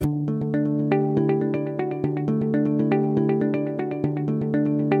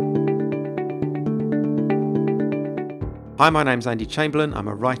Hi, my name's Andy Chamberlain. I'm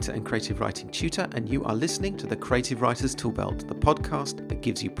a writer and creative writing tutor, and you are listening to the Creative Writers Toolbelt, the podcast that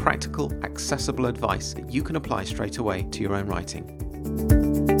gives you practical, accessible advice that you can apply straight away to your own writing.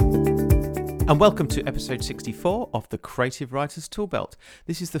 And welcome to episode 64 of the Creative Writers Toolbelt.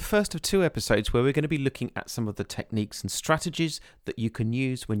 This is the first of two episodes where we're going to be looking at some of the techniques and strategies that you can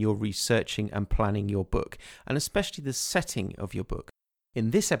use when you're researching and planning your book, and especially the setting of your book.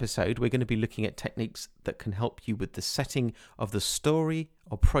 In this episode, we're going to be looking at techniques that can help you with the setting of the story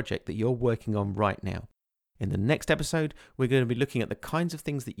or project that you're working on right now. In the next episode, we're going to be looking at the kinds of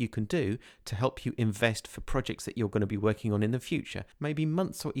things that you can do to help you invest for projects that you're going to be working on in the future, maybe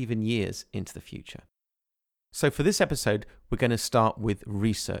months or even years into the future. So for this episode, we're going to start with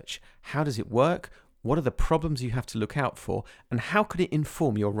research. How does it work? What are the problems you have to look out for, and how could it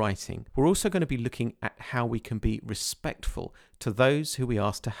inform your writing? We're also going to be looking at how we can be respectful to those who we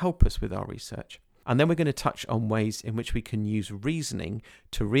ask to help us with our research. And then we're going to touch on ways in which we can use reasoning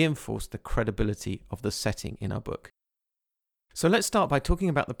to reinforce the credibility of the setting in our book. So let's start by talking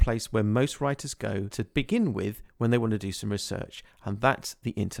about the place where most writers go to begin with when they want to do some research, and that's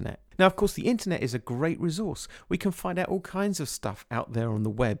the internet. Now, of course, the internet is a great resource. We can find out all kinds of stuff out there on the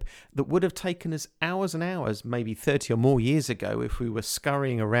web that would have taken us hours and hours, maybe 30 or more years ago, if we were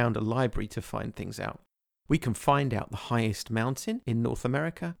scurrying around a library to find things out. We can find out the highest mountain in North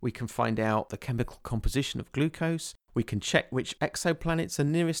America. We can find out the chemical composition of glucose. We can check which exoplanets are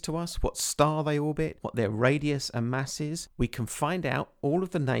nearest to us, what star they orbit, what their radius and mass is. We can find out all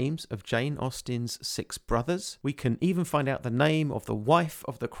of the names of Jane Austen's 6 brothers. We can even find out the name of the wife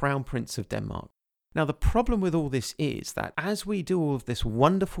of the Crown Prince of Denmark. Now, the problem with all this is that as we do all of this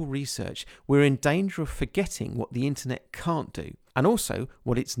wonderful research, we're in danger of forgetting what the internet can't do, and also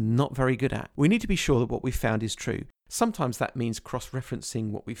what it's not very good at. We need to be sure that what we found is true. Sometimes that means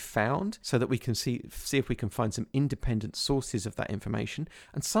cross-referencing what we've found so that we can see if we can find some independent sources of that information,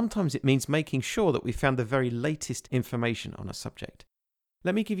 and sometimes it means making sure that we found the very latest information on a subject.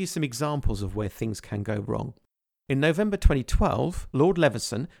 Let me give you some examples of where things can go wrong. In November 2012, Lord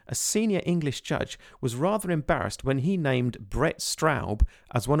Leveson, a senior English judge, was rather embarrassed when he named Brett Straub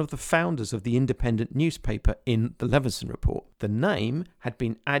as one of the founders of the independent newspaper in the Leveson Report. The name had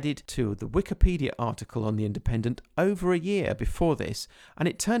been added to the Wikipedia article on the Independent over a year before this, and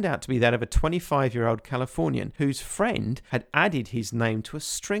it turned out to be that of a 25-year-old Californian whose friend had added his name to a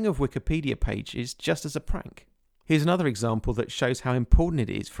string of Wikipedia pages just as a prank. Here's another example that shows how important it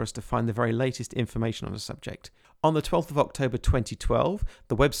is for us to find the very latest information on a subject. On the 12th of October 2012,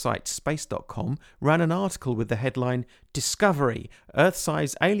 the website space.com ran an article with the headline, "Discovery,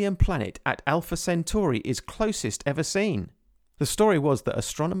 Earth-sized alien planet at Alpha Centauri is closest ever seen." The story was that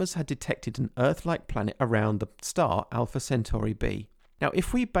astronomers had detected an Earth-like planet around the star Alpha Centauri b. Now,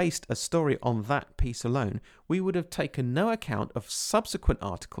 if we based a story on that piece alone, we would have taken no account of subsequent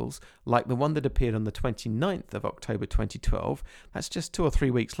articles like the one that appeared on the 29th of October 2012, that's just 2 or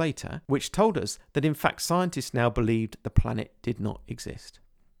 3 weeks later, which told us that in fact scientists now believed the planet did not exist.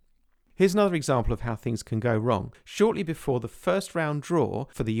 Here's another example of how things can go wrong. Shortly before the first round draw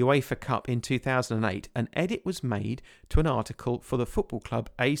for the UEFA Cup in 2008, an edit was made to an article for the football club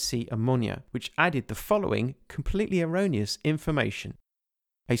AC Omonia, which added the following completely erroneous information.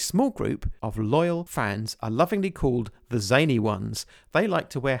 A small group of loyal fans are lovingly called the Zany Ones. They like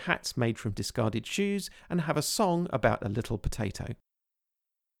to wear hats made from discarded shoes and have a song about a little potato.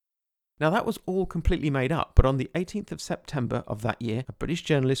 Now, that was all completely made up, but on the 18th of September of that year, a British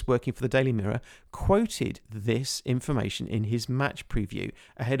journalist working for the Daily Mirror quoted this information in his match preview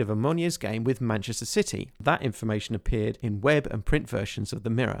ahead of Omonia's game with Manchester City. That information appeared in web and print versions of the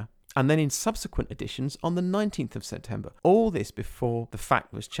Mirror, and then in subsequent editions on the 19th of September. All this before the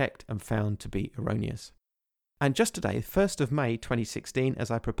fact was checked and found to be erroneous. And just today, 1st of May 2016, as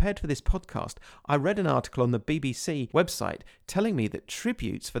I prepared for this podcast, I read an article on the BBC website telling me that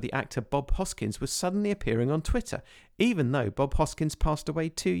tributes for the actor Bob Hoskins were suddenly appearing on Twitter, even though Bob Hoskins passed away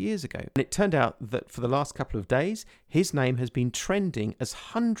 2 years ago. And it turned out that for the last couple of days, his name has been trending as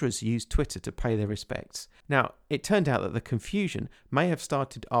hundreds used Twitter to pay their respects. Now, it turned out that the confusion may have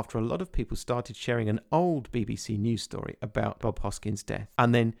started after a lot of people started sharing an old BBC news story about Bob Hoskins' death.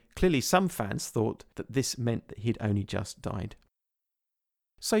 And then clearly some fans thought that this meant that he'd only just died.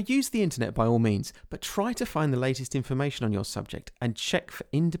 So use the internet by all means, but try to find the latest information on your subject and check for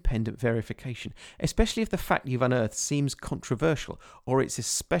independent verification, especially if the fact you've unearthed seems controversial or it's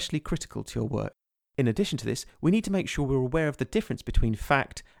especially critical to your work. In addition to this, we need to make sure we're aware of the difference between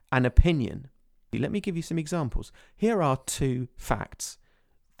fact and opinion. Let me give you some examples. Here are 2 facts.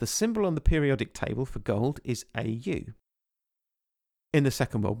 The symbol on the periodic table for gold is AU. In the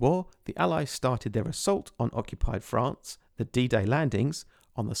Second World War, the Allies started their assault on occupied France. the D-Day landings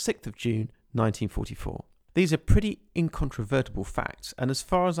on the 6th of June 1944. These are pretty incontrovertible facts, and as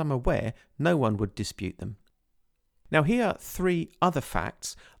far as I'm aware, no one would dispute them. Now, here are 3 other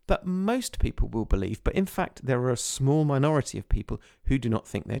facts that most people will believe, but in fact there are a small minority of people who do not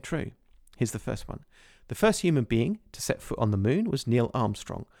think they're true. Here's the first one. The first human being to set foot on the moon was Neil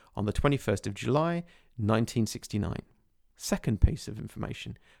Armstrong on the 21st of July 1969. Second piece of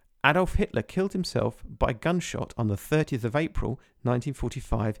information. Adolf Hitler killed himself by gunshot on the 30th of April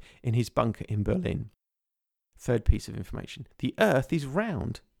 1945 in his bunker in Berlin. Third piece of information. The Earth is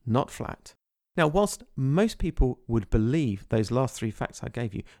round, not flat. Now, whilst most people would believe those last 3 facts I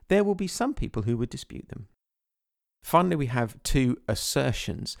gave you, there will be some people who would dispute them. Finally, we have 2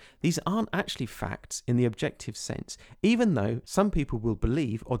 assertions. These aren't actually facts in the objective sense, even though some people will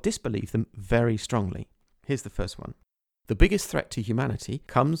believe or disbelieve them very strongly. Here's the first one. The biggest threat to humanity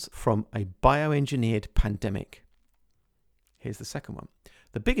comes from a bioengineered pandemic. Here's the second one.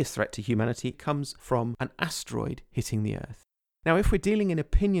 The biggest threat to humanity comes from an asteroid hitting the Earth. Now, if we're dealing in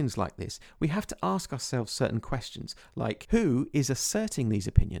opinions like this, we have to ask ourselves certain questions, like who is asserting these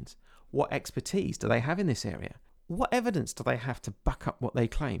opinions? What expertise do they have in this area? What evidence do they have to back up what they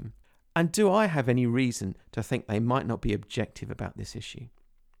claim? And do I have any reason to think they might not be objective about this issue?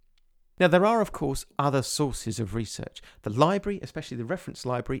 Now, there are, of course, other sources of research. The library, especially the reference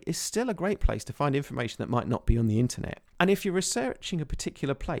library, is still a great place to find information that might not be on the internet. And if you're researching a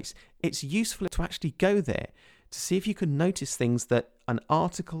particular place, it's useful to actually go there to see if you can notice things that an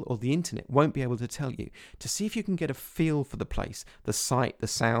article or the internet won't be able to tell you, to see if you can get a feel for the place, the sight, the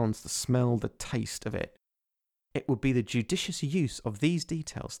sounds, the smell, the taste of it. It will be the judicious use of these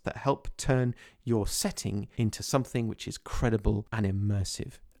details that help turn your setting into something which is credible and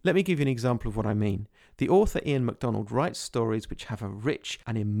immersive. Let me give you an example of what I mean. The author Ian MacDonald writes stories which have a rich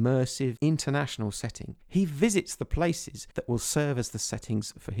and immersive international setting. He visits the places that will serve as the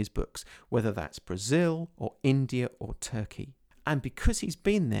settings for his books, whether that's Brazil or India or Turkey. And because he's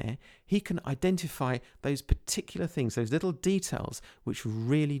been there, he can identify those particular things, those little details which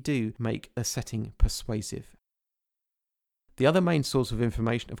really do make a setting persuasive. The other main source of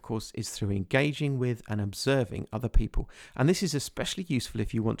information, of course, is through engaging with and observing other people. And this is especially useful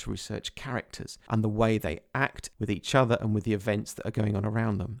if you want to research characters and the way they act with each other and with the events that are going on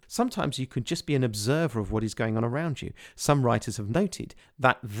around them. Sometimes you can just be an observer of what is going on around you. Some writers have noted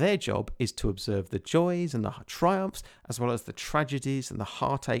that their job is to observe the joys and the triumphs, as well as the tragedies and the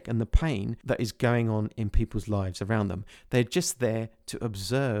heartache and the pain that is going on in people's lives around them. They're just there to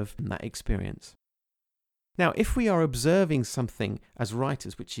observe that experience. Now, if we are observing something as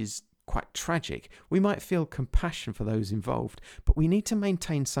writers which is quite tragic, we might feel compassion for those involved, but we need to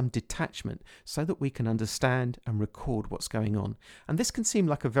maintain some detachment so that we can understand and record what's going on. And this can seem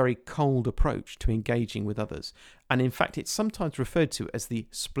like a very cold approach to engaging with others. And in fact, it's sometimes referred to as the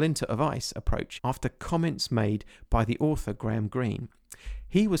splinter of ice approach after comments made by the author Graham Greene.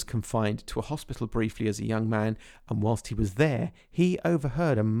 He was confined to a hospital briefly as a young man, and whilst he was there, he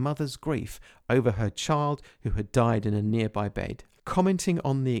overheard a mother's grief over her child who had died in a nearby bed. Commenting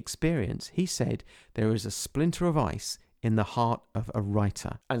on the experience, he said, "There is a splinter of ice in the heart of a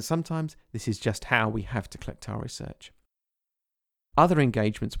writer." And sometimes this is just how we have to collect our research. Other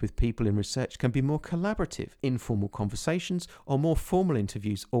engagements with people in research can be more collaborative. Informal conversations or more formal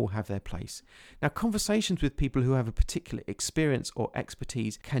interviews all have their place. Now, conversations with people who have a particular experience or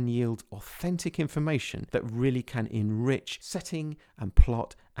expertise can yield authentic information that really can enrich setting and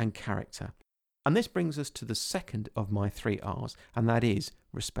plot and character. And this brings us to the second of my 3 R's, and that is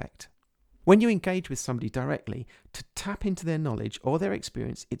respect. When you engage with somebody directly, to tap into their knowledge or their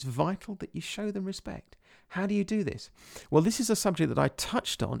experience, it's vital that you show them respect. How do you do this? Well, this is a subject that I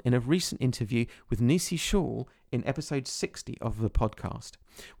touched on in a recent interview with Nisi Shawl in episode 60 of the podcast.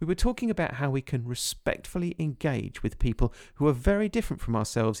 We were talking about how we can respectfully engage with people who are very different from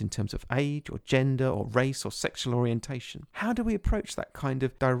ourselves in terms of age or gender or race or sexual orientation. How do we approach that kind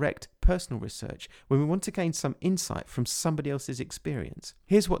of direct personal research when we want to gain some insight from somebody else's experience?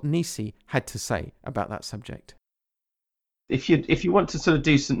 Here's what Nisi had to say about that subject. If you want to sort of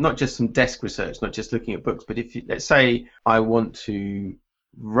do some, not just some desk research, not just looking at books, but if you, let's say I want to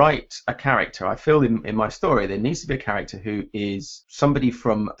write a character, I feel in my story there needs to be a character who is somebody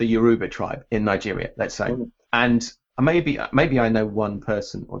from the Yoruba tribe in Nigeria, let's say, and maybe I know one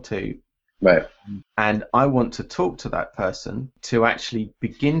person or two, right, and I want to talk to that person to actually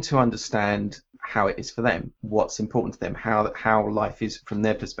begin to understand how it is for them, what's important to them, how life is from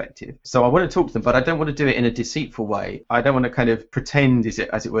their perspective. So I want to talk to them, but I don't want to do it in a deceitful way. I don't want to kind of pretend,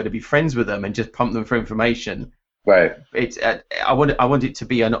 as it were, to be friends with them and just pump them for information. Right. It's I want it to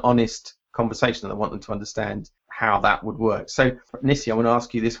be an honest conversation, and I want them to understand how that would work. So, Nissi, I want to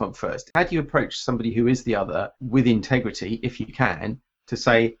ask you this one first. How do you approach somebody who is the other with integrity, if you can, to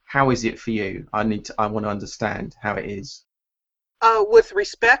say, how is it for you? I want to understand how it is. With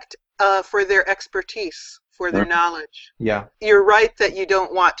respect for their expertise, for their knowledge. Yeah. You're right that you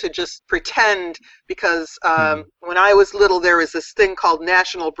don't want to just pretend, because when I was little, there was this thing called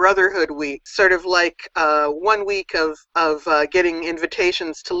National Brotherhood Week, sort of like 1 week of getting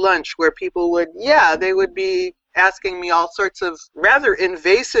invitations to lunch where people they would be asking me all sorts of rather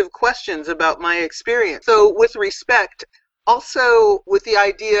invasive questions about my experience. So with respect, also with the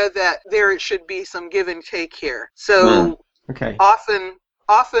idea that there should be some give and take here. So okay.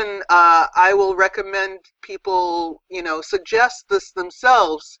 Often I will recommend people, suggest this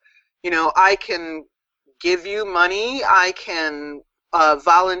themselves. I can give you money. I can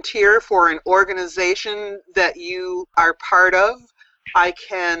volunteer for an organization that you are part of. I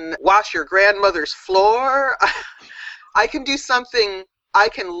can wash your grandmother's floor. I can do something. I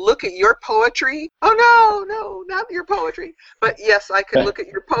can look at your poetry. Oh, no, not your poetry. But yes, I can look at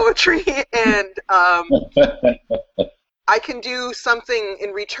your poetry, and I can do something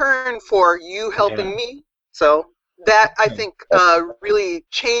in return for you helping me. So that, I think, really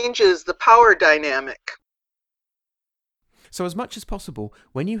changes the power dynamic. So as much as possible,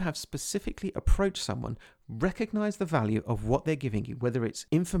 when you have specifically approached someone, recognize the value of what they're giving you, whether it's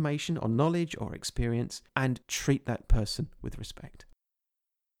information or knowledge or experience, and treat that person with respect.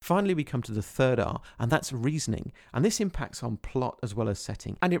 Finally, we come to the third R, and that's reasoning. And this impacts on plot as well as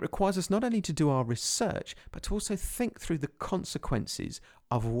setting. And it requires us not only to do our research, but to also think through the consequences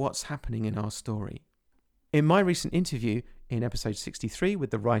of what's happening in our story. In my recent interview in episode 63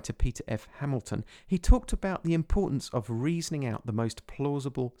 with the writer Peter F. Hamilton, he talked about the importance of reasoning out the most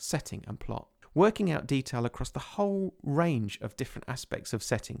plausible setting and plot. Working out detail across the whole range of different aspects of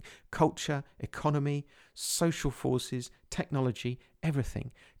setting, culture, economy, social forces, technology,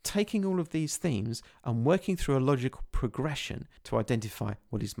 everything. Taking all of these themes and working through a logical progression to identify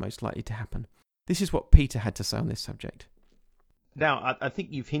what is most likely to happen. This is what Peter had to say on this subject. Now, I think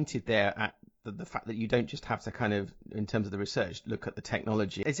you've hinted there at the fact that you don't just have to kind of, in terms of the research, look at the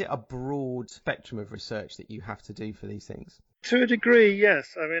technology. Is it a broad spectrum of research that you have to do for these things? To a degree,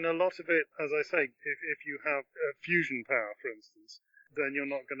 yes. I mean, a lot of it, as I say, if you have fusion power, for instance, then you're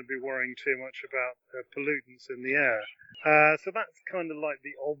not going to be worrying too much about pollutants in the air. So that's kind of like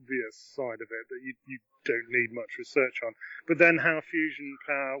the obvious side of it that you don't need much research on. But then how fusion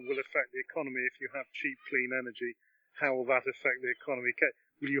power will affect the economy if you have cheap, clean energy, how will that affect the economy?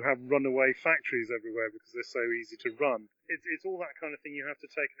 Will you have runaway factories everywhere because they're so easy to run? It's all that kind of thing you have to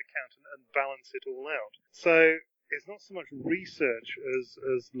take into account and balance it all out. So it's not so much research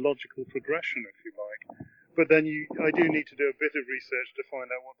as logical progression, if you like. But then I do need to do a bit of research to find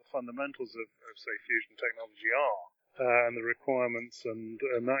out what the fundamentals of say, fusion technology are. And the requirements and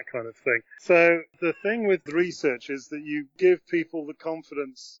that kind of thing. So the thing with research is that you give people the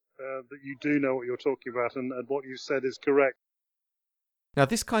confidence that you do know what you're talking about and what you said is correct. Now,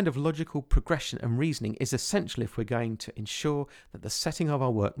 this kind of logical progression and reasoning is essential if we're going to ensure that the setting of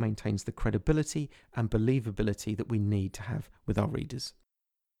our work maintains the credibility and believability that we need to have with our readers.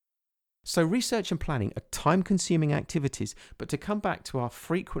 So research and planning are time-consuming activities, but to come back to our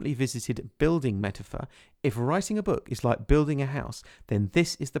frequently visited building metaphor, if writing a book is like building a house, then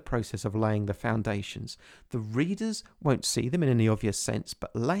this is the process of laying the foundations. The readers won't see them in any obvious sense,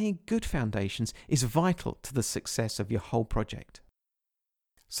 but laying good foundations is vital to the success of your whole project.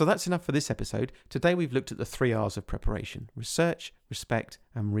 So that's enough for this episode. Today we've looked at the 3 R's of preparation: research, respect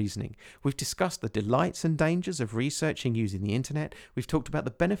and reasoning. We've discussed the delights and dangers of researching using the internet. We've talked about the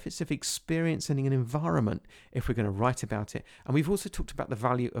benefits of experiencing an environment if we're going to write about it. And we've also talked about the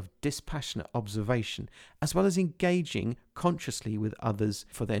value of dispassionate observation, as well as engaging consciously with others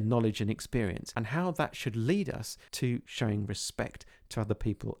for their knowledge and experience, and how that should lead us to showing respect to other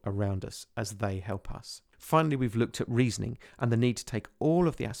people around us as they help us. Finally, we've looked at reasoning and the need to take all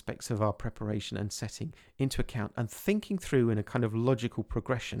of the aspects of our preparation and setting into account and thinking through in a kind of logical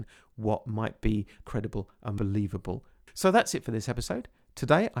progression what might be credible and believable. So that's it for this episode.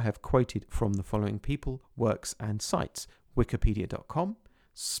 Today I have quoted from the following people, works and sites: wikipedia.com,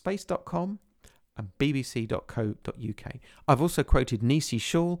 space.com and bbc.co.uk. I've also quoted Nissi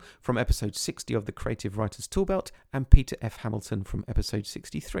Shawl from episode 60 of the Creative Writers Toolbelt and Peter F. Hamilton from episode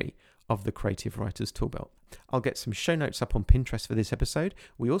 63 of the Creative Writers Toolbelt. I'll get some show notes up on Pinterest for this episode.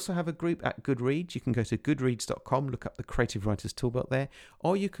 We also have a group at Goodreads. You can go to goodreads.com, look up the Creative Writers Toolbelt there,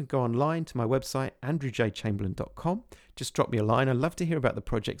 or you can go online to my website, andrewjchamberlain.com. Just drop me a line. I'd love to hear about the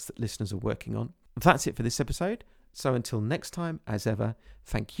projects that listeners are working on. That's it for this episode. So until next time, as ever,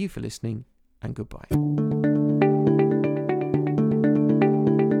 thank you for listening and goodbye.